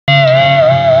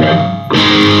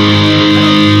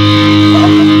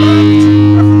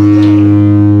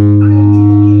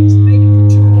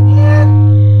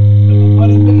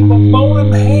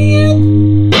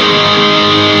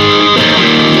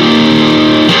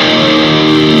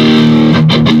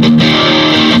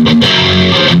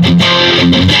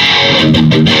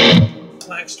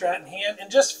Strat in hand.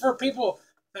 And just for people,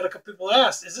 that a couple people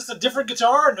asked, is this a different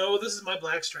guitar? No, this is my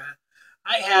Black Strat.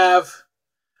 I have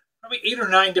probably 8 or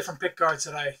 9 different pick guards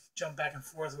that I jump back and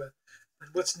forth with. But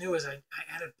what's new is I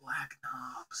added black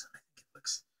knobs. I think it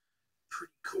looks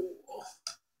pretty cool.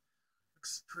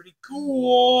 Looks pretty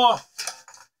cool.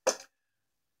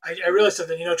 I realized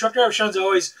something. You know, Truck Driver Sean's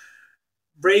always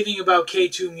raving about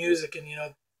K2 Music, and, you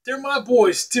know, they're my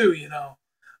boys too, you know.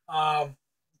 In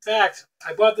fact,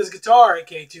 I bought this guitar at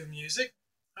K2 Music.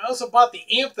 I also bought the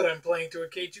amp that I'm playing to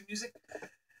at K2 Music.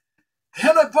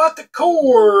 And I bought the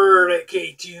cord at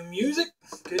K2 Music.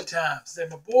 Good times. They're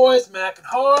my boys, Mac and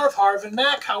Harv and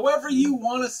Mac, however you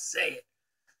want to say it.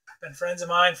 Been friends of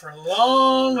mine for a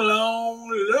long, long,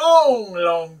 long,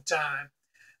 long time.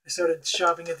 I started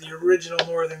shopping at the original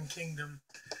Northern Kingdom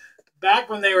back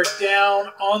when they were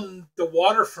down on the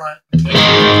waterfront.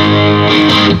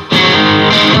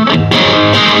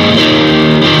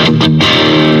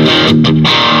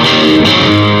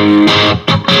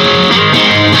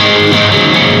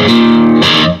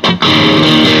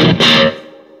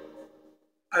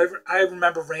 I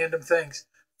remember random things.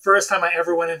 First time I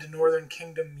ever went into Northern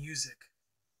Kingdom Music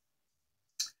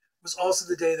was also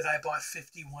the day that I bought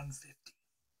 5150.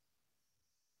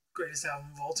 Greatest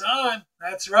album of all time.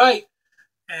 That's right.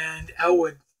 And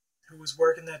Elwood, who was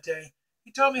working that day,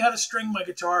 he taught me how to string my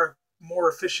guitar more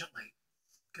efficiently.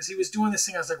 Because he was doing this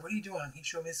thing. I was like, what are you doing? He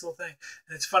showed me this little thing.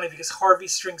 And it's funny because Harvey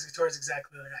strings guitars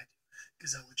exactly like I do.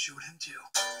 Because Elwood showed him too.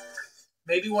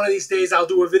 Maybe one of these days I'll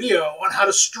do a video on how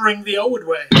to string the Elwood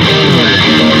way.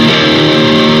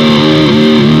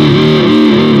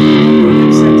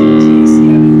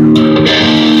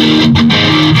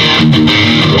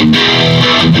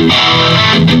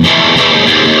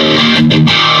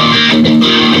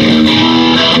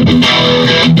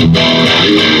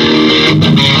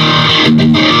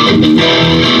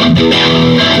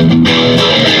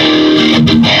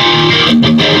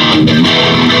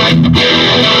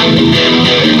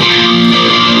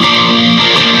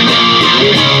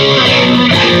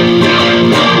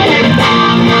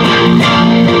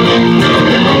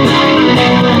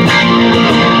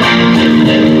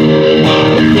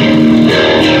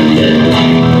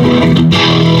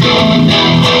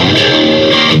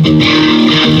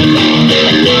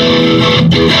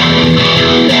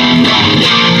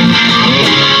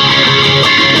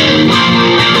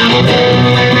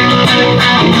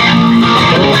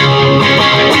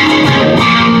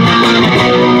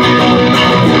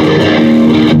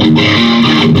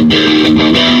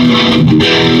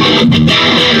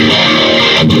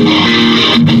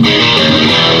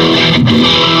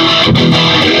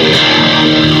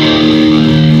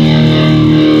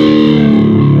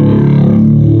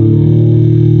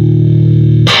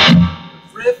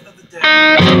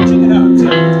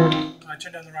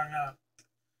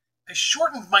 I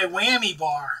shortened my whammy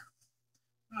bar.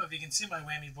 I don't know if you can see my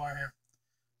whammy bar here.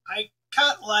 I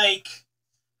cut like,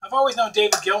 I've always known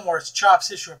David Gilmour chops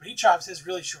his short, but he chops his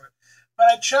really short. But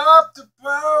I chopped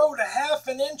about a ½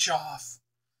 an inch off.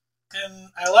 And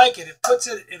I like it. It puts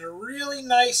it in a really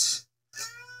nice,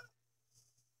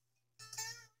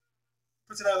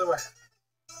 puts it out of the way.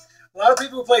 A lot of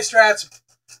people who play strats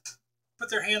put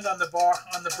their hand on the bar,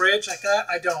 on the bridge like that.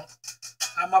 I don't.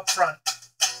 I'm up front.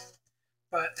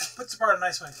 But it puts the bar in a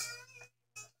nice way.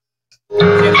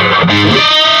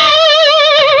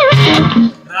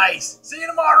 Nice. See you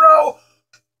tomorrow.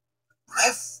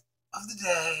 Riff of the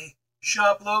day.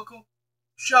 Shop local.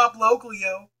 Shop local,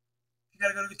 yo. If you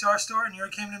gotta go to a guitar store and you're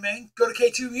in Camden, Maine, go to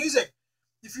K2 Music.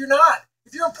 If you're not,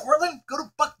 if you're in Portland, go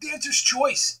to Buck Dancer's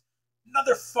Choice.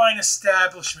 Another fine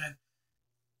establishment.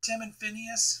 Tim and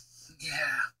Phineas.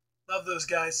 Yeah. Love those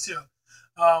guys too.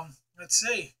 Let's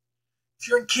see. If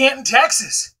you're in Canton,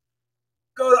 Texas,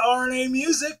 go to RNA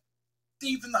Music,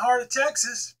 deep in the heart of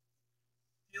Texas.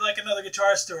 You like another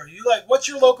guitar store. You like, what's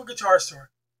your local guitar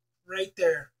store? Right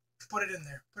there. Put it in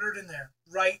there. Put it in there.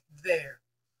 Right there.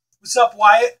 What's up,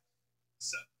 Wyatt?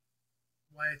 What's up?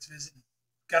 Wyatt's visiting.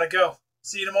 Gotta go.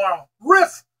 See you tomorrow.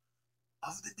 Riff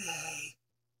of the day.